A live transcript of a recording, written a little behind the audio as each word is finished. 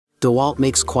Dewalt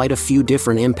makes quite a few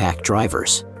different impact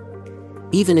drivers.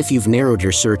 Even if you've narrowed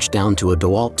your search down to a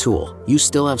Dewalt tool, you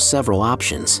still have several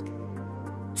options.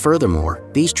 Furthermore,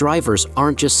 these drivers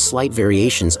aren't just slight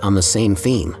variations on the same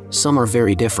theme, some are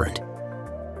very different.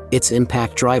 Its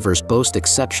impact drivers boast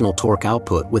exceptional torque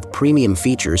output with premium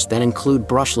features that include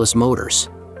brushless motors.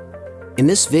 In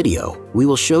this video, we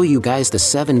will show you guys the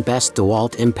 7 best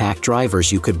Dewalt impact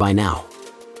drivers you could buy now.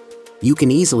 You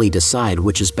can easily decide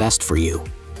which is best for you.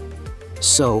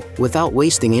 So, without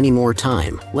wasting any more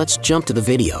time, let's jump to the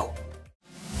video.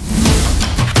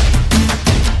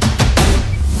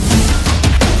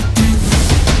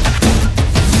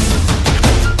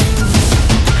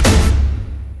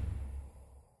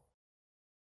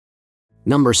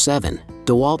 Number 7.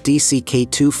 Dewalt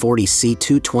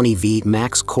DCK240C220V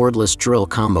Max Cordless Drill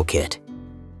Combo Kit.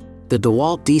 The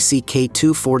Dewalt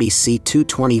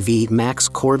DCK240C220V Max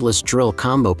Cordless Drill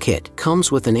Combo Kit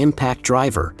comes with an impact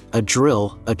driver, a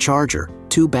drill, a charger,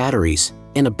 2 batteries,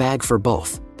 and a bag for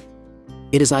both.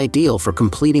 It is ideal for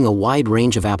completing a wide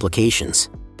range of applications.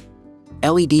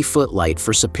 LED footlight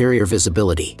for superior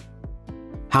visibility.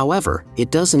 However, it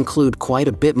does include quite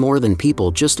a bit more than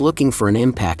people just looking for an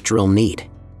impact drill need.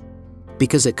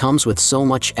 Because it comes with so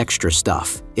much extra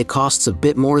stuff, it costs a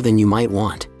bit more than you might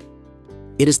want.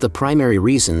 It is the primary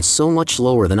reason so much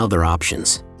lower than other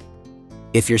options.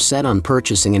 If you're set on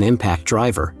purchasing an impact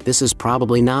driver, this is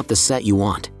probably not the set you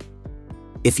want.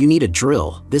 If you need a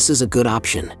drill, this is a good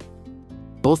option.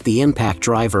 Both the impact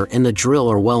driver and the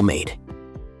drill are well made.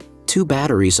 2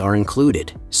 batteries are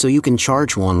included, so you can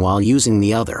charge one while using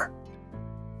the other.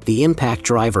 The impact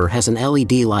driver has an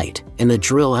LED light, and the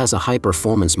drill has a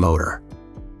high-performance motor.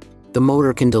 The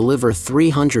motor can deliver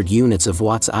 300 units of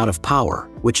watts out of power,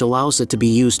 which allows it to be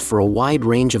used for a wide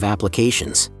range of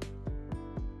applications.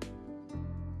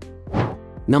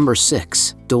 Number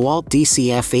 6. Dewalt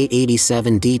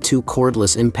DCF887D2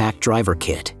 Cordless Impact Driver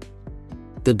Kit.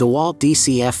 The Dewalt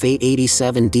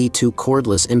DCF887D2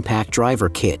 Cordless Impact Driver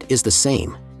Kit is the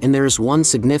same, and there is one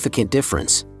significant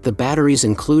difference: the batteries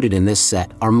included in this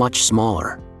set are much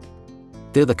smaller.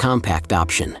 They're the compact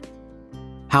option.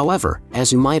 However,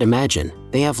 as you might imagine,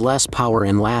 they have less power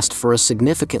and last for a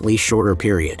significantly shorter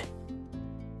period.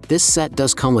 This set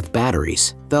does come with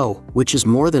batteries, though, which is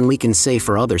more than we can say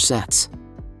for other sets.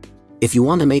 If you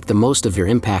want to make the most of your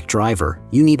impact driver,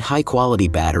 you need high-quality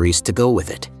batteries to go with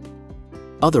it.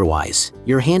 Otherwise,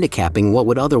 you're handicapping what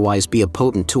would otherwise be a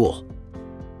potent tool.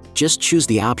 Just choose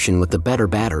the option with the better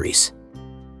batteries.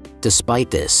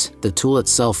 Despite this, the tool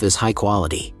itself is high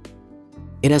quality.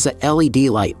 It has a LED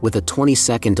light with a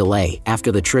 20-second delay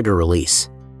after the trigger release.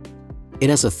 It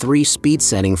has a 3-speed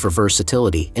setting for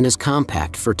versatility and is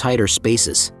compact for tighter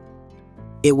spaces.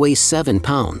 It weighs 7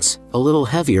 pounds, a little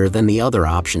heavier than the other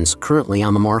options currently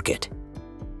on the market.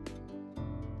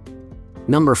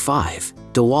 Number 5.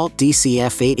 Dewalt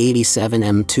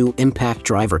DCF887M2 Impact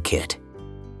Driver Kit.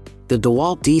 The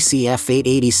Dewalt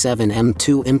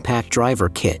DCF887M2 Impact Driver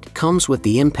Kit comes with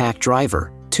the impact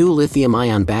driver, 2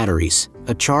 lithium-ion batteries,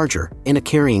 a charger, and a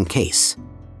carrying case.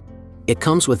 It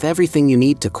comes with everything you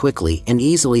need to quickly and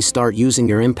easily start using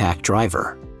your impact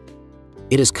driver.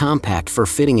 It is compact for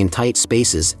fitting in tight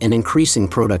spaces and increasing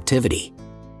productivity.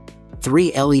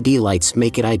 3 LED lights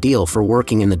make it ideal for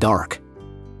working in the dark.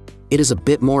 It is a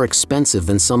bit more expensive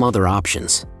than some other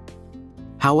options.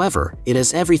 However, it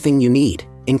has everything you need,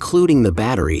 including the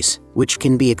batteries, which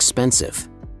can be expensive.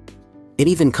 It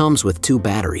even comes with 2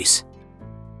 batteries.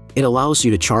 It allows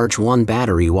you to charge one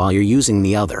battery while you're using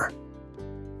the other.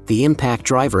 The impact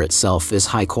driver itself is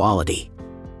high quality.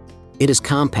 It is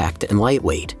compact and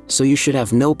lightweight, so you should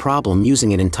have no problem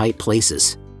using it in tight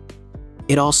places.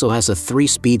 It also has a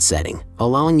 3-speed setting,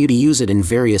 allowing you to use it in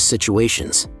various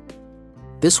situations.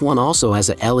 This one also has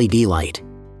a LED light.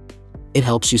 It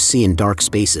helps you see in dark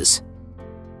spaces.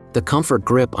 The comfort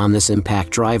grip on this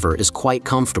impact driver is quite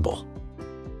comfortable.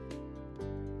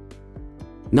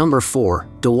 Number 4.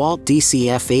 Dewalt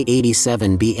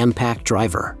DCF887B Impact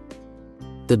Driver.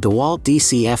 The Dewalt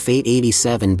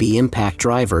DCF887B Impact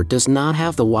Driver does not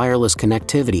have the wireless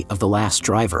connectivity of the last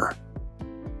driver.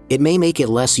 It may make it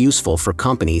less useful for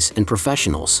companies and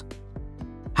professionals.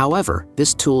 However,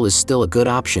 this tool is still a good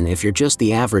option if you're just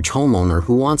the average homeowner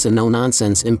who wants a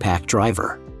no-nonsense impact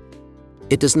driver.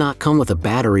 It does not come with a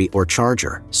battery or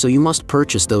charger, so you must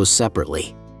purchase those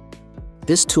separately.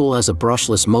 This tool has a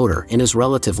brushless motor and is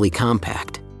relatively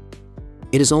compact.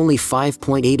 It is only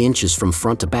 5.8 inches from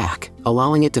front to back,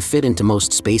 allowing it to fit into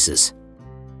most spaces.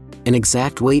 An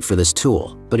exact weight for this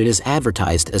tool, but it is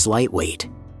advertised as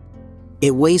lightweight.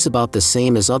 It weighs about the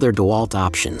same as other Dewalt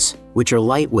options, which are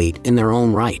lightweight in their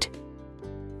own right.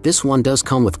 This one does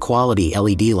come with quality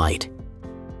LED light.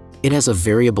 It has a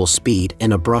variable speed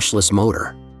and a brushless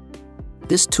motor.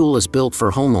 This tool is built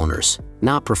for homeowners,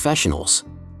 not professionals.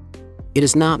 It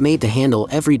is not made to handle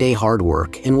everyday hard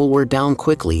work and will wear down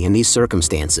quickly in these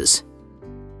circumstances.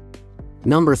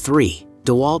 Number 3.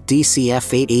 Dewalt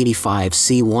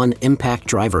DCF885C1 Impact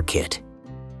Driver Kit.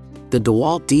 The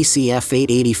Dewalt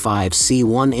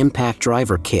DCF885C1 Impact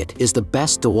Driver Kit is the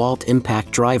best Dewalt impact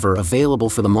driver available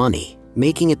for the money,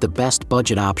 making it the best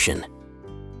budget option.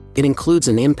 It includes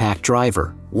an impact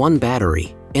driver, one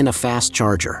battery, and a fast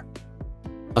charger.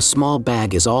 A small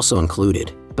bag is also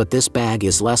included, but this bag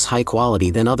is less high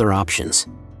quality than other options.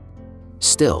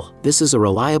 Still, this is a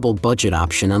reliable budget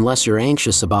option unless you're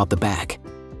anxious about the bag.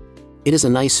 It is a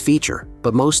nice feature,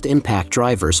 but most impact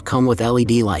drivers come with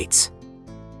LED lights.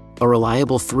 A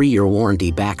reliable 3-year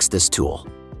warranty backs this tool.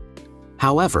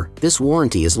 However, this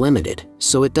warranty is limited,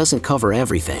 so it doesn't cover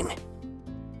everything.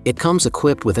 It comes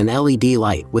equipped with an LED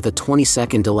light with a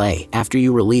 20-second delay after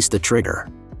you release the trigger.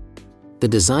 The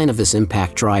design of this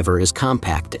impact driver is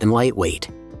compact and lightweight.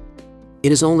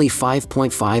 It is only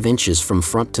 5.5 inches from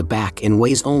front to back and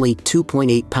weighs only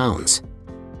 2.8 pounds.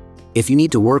 If you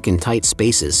need to work in tight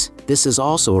spaces, this is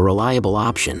also a reliable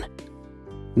option.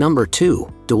 Number 2.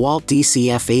 Dewalt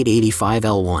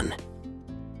DCF885L1.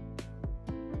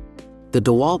 The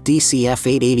Dewalt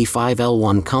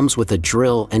DCF885L1 comes with a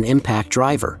drill and impact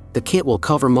driver. The kit will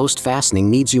cover most fastening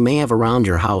needs you may have around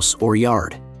your house or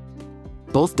yard.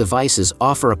 Both devices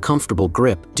offer a comfortable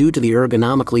grip due to the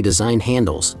ergonomically designed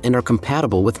handles and are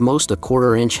compatible with most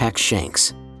 1/4-inch hex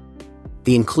shanks.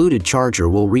 The included charger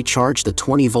will recharge the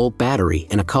 20-volt battery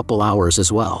in a couple hours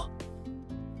as well.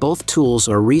 Both tools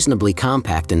are reasonably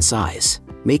compact in size,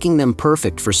 making them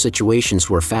perfect for situations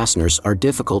where fasteners are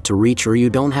difficult to reach or you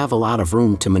don't have a lot of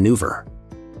room to maneuver.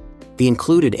 The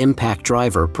included impact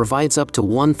driver provides up to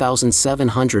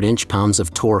 1,700 inch-pounds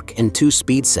of torque and 2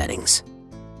 speed settings.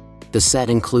 The set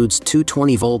includes 2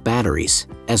 20-volt batteries,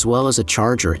 as well as a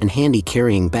charger and handy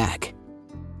carrying bag.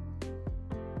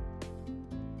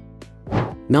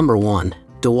 Number 1.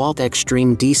 Dewalt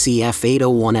XTREME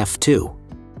DCF801F2.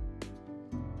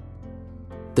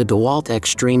 The Dewalt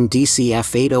XTREME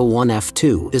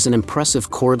DCF801F2 is an impressive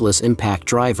cordless impact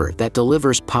driver that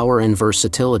delivers power and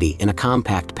versatility in a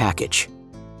compact package.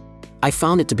 I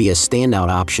found it to be a standout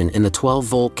option in the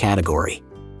 12-volt category.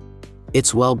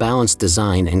 Its well-balanced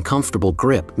design and comfortable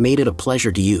grip made it a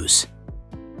pleasure to use.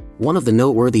 One of the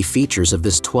noteworthy features of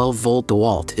this 12-volt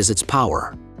Dewalt is its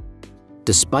power.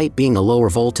 Despite being a lower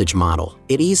voltage model,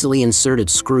 it easily inserted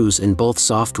screws in both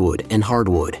softwood and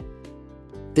hardwood.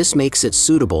 This makes it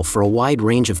suitable for a wide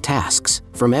range of tasks,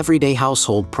 from everyday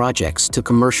household projects to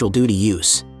commercial duty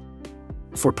use.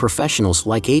 For professionals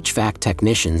like HVAC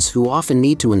technicians who often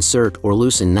need to insert or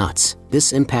loosen nuts,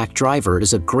 this impact driver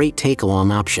is a great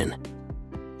take-along option.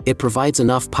 It provides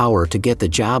enough power to get the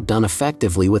job done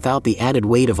effectively without the added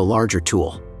weight of a larger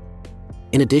tool.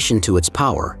 In addition to its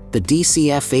power, the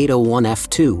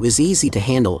DCF801F2 is easy to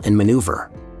handle and maneuver.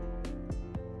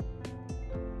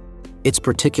 It's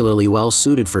particularly well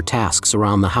suited for tasks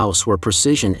around the house where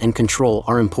precision and control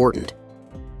are important.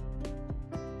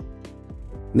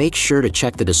 Make sure to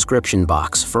check the description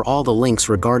box for all the links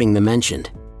regarding the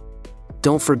mentioned.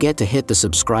 Don't forget to hit the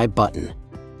subscribe button.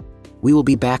 We will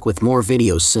be back with more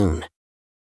videos soon.